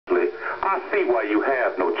I see why you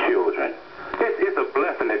have no children. It's a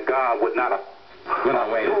blessing that God would not have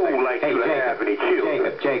wait a second. like Hey, you to have any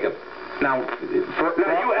children. Jacob. Now,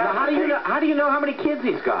 how do you know how many kids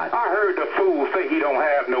he's got? I heard the fool say he don't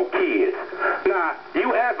have no kids. Now,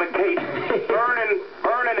 you advocate burning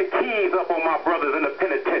the keys up on my brothers in the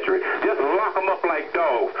penitentiary. Just lock them up like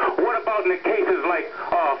dogs. What about in the cases like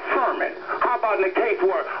Furman? How about in the case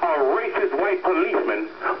where a racist white policeman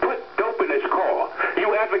put dope in his car?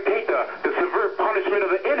 You advocate the severe punishment of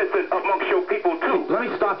the innocent amongst your people, too. Let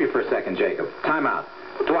me stop you for a second, Jacob. Time out.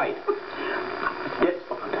 Dwight.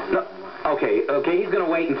 Okay, he's going to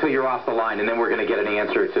wait until you're off the line, and then we're going to get an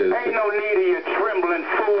answer to... Ain't no need of you trembling,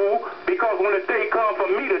 fool, because when the day comes for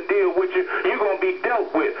me to deal with you, you're going to be dealt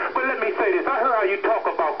with. But let me say this. I heard how you talk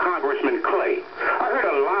about Congressman Clay. I heard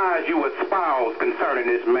the lies you espouse concerning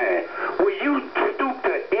this man. Will you stoop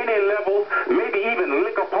to any level, maybe even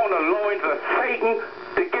lick upon the loins of Satan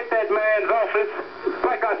to get that man's office?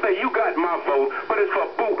 Like I say, you got my vote, but it's for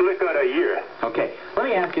Bootlicker of the Year. Okay, let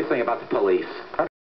me ask you something about the police.